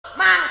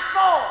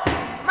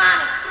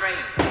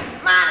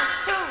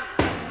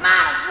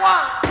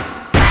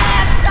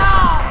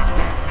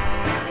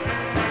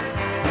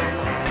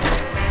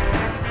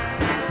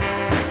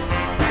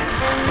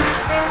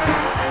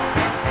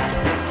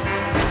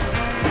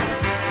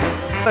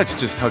Let's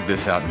just hug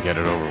this out and get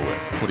it over with.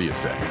 What do you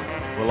say?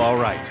 Well, all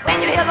right. When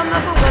you hear the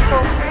missile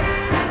whistle,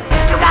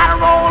 you gotta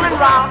roll and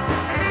rock.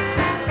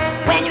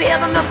 When you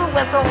hear the missile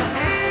whistle,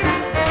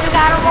 you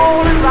gotta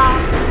roll and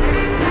rock.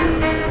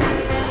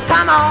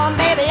 Come on,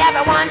 baby,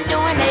 everyone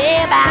doing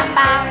the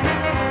bam-bam.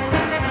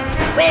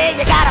 Well,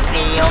 you gotta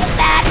feel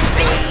that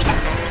speed.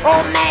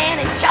 Oh man,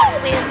 it sure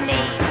is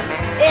neat.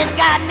 It's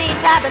got me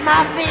tapping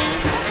my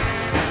feet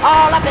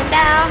all up and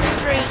down the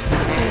street.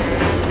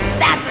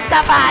 That's the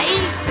stuff I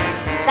eat.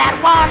 That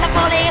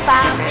wonderful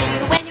bam.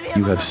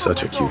 You have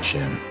such a cute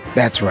chin.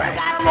 That's right. You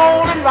gotta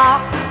roll and rock.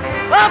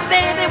 Oh,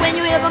 baby, when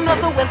you hear the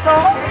missile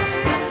whistle,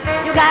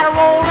 you gotta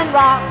roll and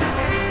rock.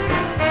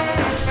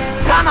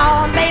 Come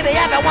on, baby,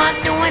 everyone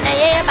doing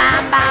the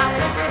bam-bam.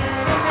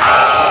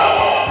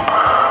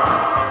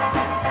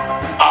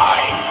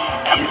 I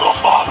am your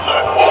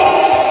father.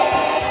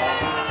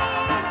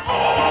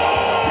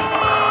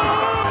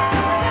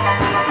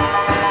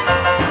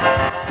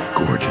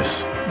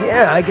 Gorgeous.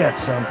 Yeah, I got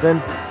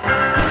something.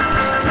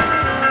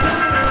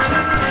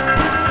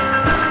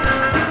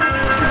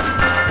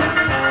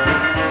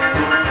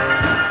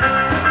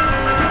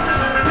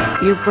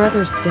 Your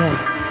brother's dead.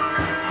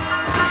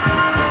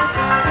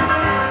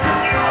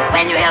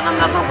 When you hear the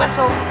missile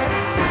whistle,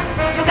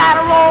 you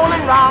gotta roll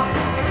and rock.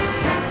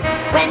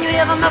 When you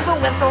hear the missile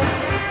whistle,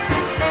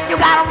 you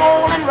gotta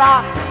roll and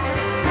rock.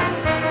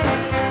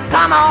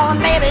 Come on,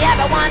 baby,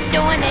 everyone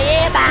doing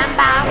the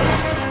bam-bam.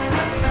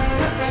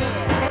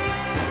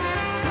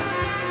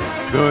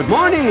 Good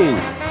morning!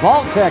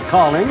 Vault-Tec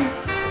calling.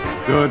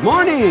 Good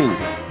morning!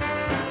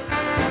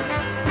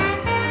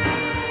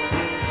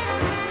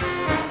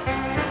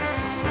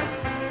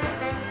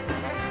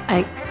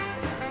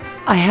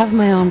 I have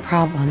my own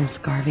problems,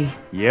 Garvey.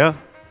 Yeah?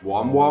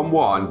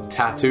 111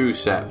 tattoo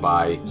set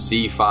by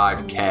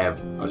C5 Kev.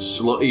 A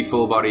slutty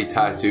full body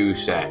tattoo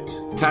set.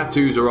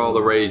 Tattoos are all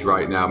the rage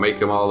right now. Make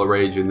them all the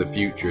rage in the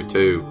future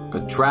too. A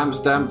tramp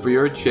stamp for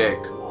your chick.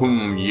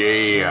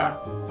 Yeah.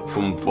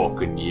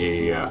 Fucking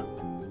yeah.